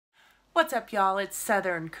What's up, y'all? It's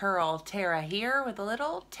Southern Curl Tara here with a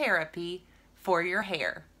little therapy for your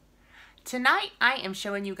hair. Tonight I am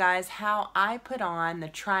showing you guys how I put on the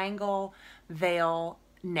triangle veil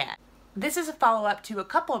net. This is a follow-up to a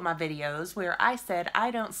couple of my videos where I said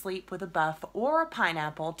I don't sleep with a buff or a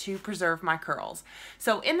pineapple to preserve my curls.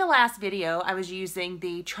 So in the last video I was using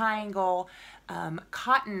the triangle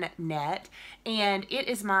cotton net, and it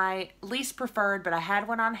is my least preferred, but I had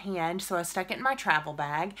one on hand, so I stuck it in my travel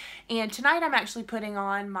bag. And tonight I'm actually putting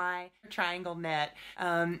on my triangle net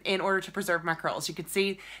in order to preserve my curls. You can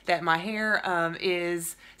see that my hair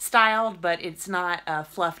is styled, but it's not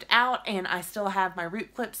fluffed out, and I still have my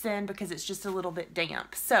root clips in because it's just a little bit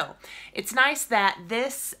damp. So it's nice that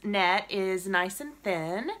this net is nice and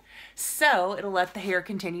thin, so it'll let the hair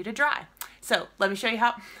continue to dry. So let me show you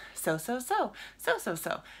how.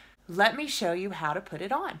 Let me show you how to put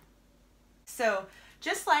it on. So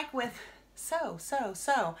just like with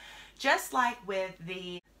just like with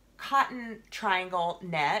the cotton triangle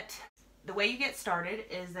net, the way you get started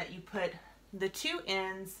is that you put the two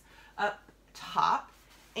ends up top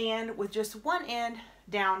and with just one end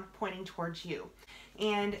down pointing towards you.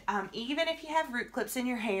 And even if you have root clips in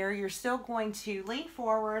your hair, you're still going to lean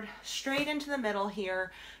forward straight into the middle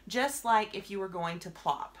here, just like if you were going to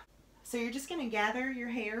plop. So you're just going to gather your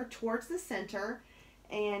hair towards the center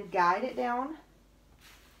and guide it down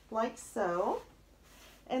like so.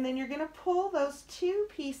 And then you're going to pull those two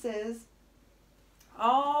pieces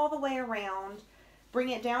all the way around, bring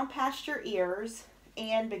it down past your ears,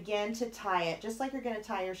 and begin to tie it, just like you're going to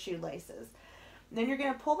tie your shoelaces. And then you're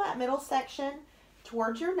going to pull that middle section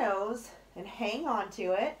towards your nose and hang on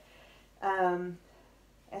to it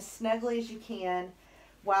as snugly as you can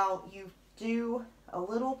while you do a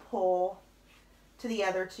little pull to the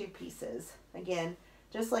other two pieces. Again,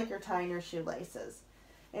 just like you're tying your shoelaces.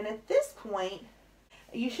 And at this point,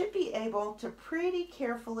 you should be able to pretty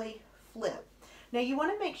carefully flip. Now you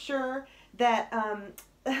want to make sure that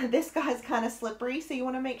this guy's kind of slippery, so you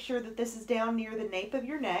want to make sure that this is down near the nape of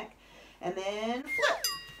your neck, and then flip.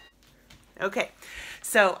 Okay,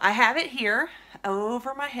 so I have it here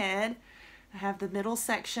over my head. I have the middle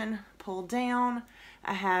section pulled down.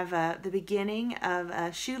 I have the beginning of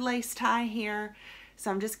a shoelace tie here. So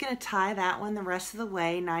I'm just going to tie that one the rest of the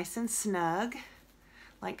way nice and snug,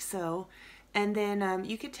 like so. And then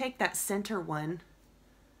you could take that center one.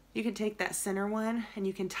 You can take that center one and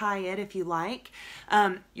you can tie it if you like.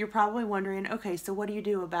 You're probably wondering, okay, so what do you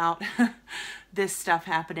do about this stuff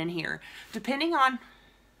happening here? Depending on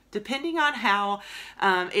how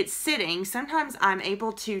it's sitting, sometimes I'm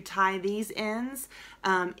able to tie these ends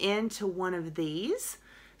into one of these.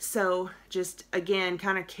 So just, again,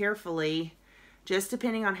 kind of carefully, just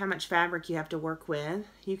depending on how much fabric you have to work with,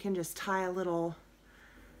 you can just tie a little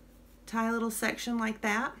section like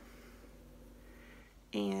that.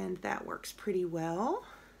 And that works pretty well.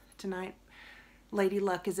 Tonight, Lady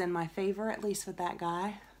Luck is in my favor, at least with that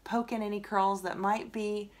guy. Poke in any curls that might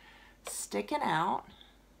be sticking out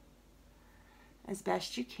as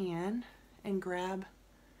best you can, and grab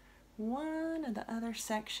one of the other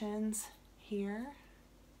sections here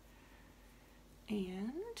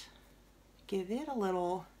and give it a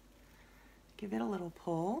little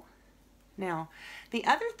pull. Now, the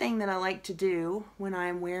other thing that I like to do when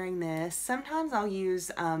I'm wearing this, sometimes I'll use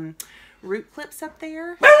root clips up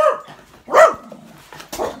there.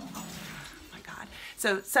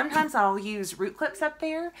 So sometimes I'll use root clips up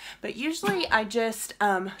there, but usually I just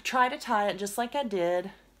try to tie it just like I did.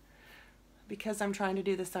 Because I'm trying to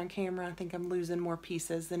do this on camera, I think I'm losing more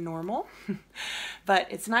pieces than normal. But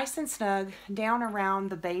it's nice and snug down around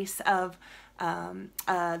the base of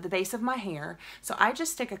my hair. So I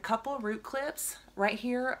just stick a couple of root clips right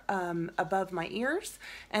here above my ears,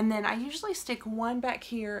 and then I usually stick one back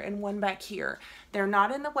here and one back here. They're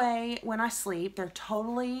not in the way when I sleep. They're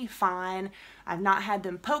totally fine. I've not had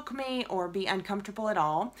them poke me or be uncomfortable at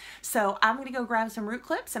all. So I'm going to go grab some root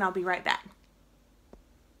clips and I'll be right back.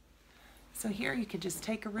 So here you can just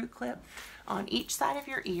take a root clip on each side of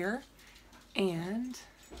your ear and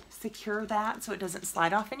secure that so it doesn't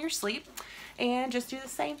slide off in your sleep, and just do the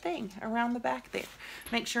same thing around the back there.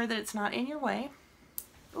 Make sure that it's not in your way.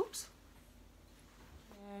 Oops.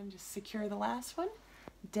 And just secure the last one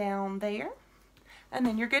down there, and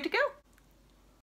then you're good to go.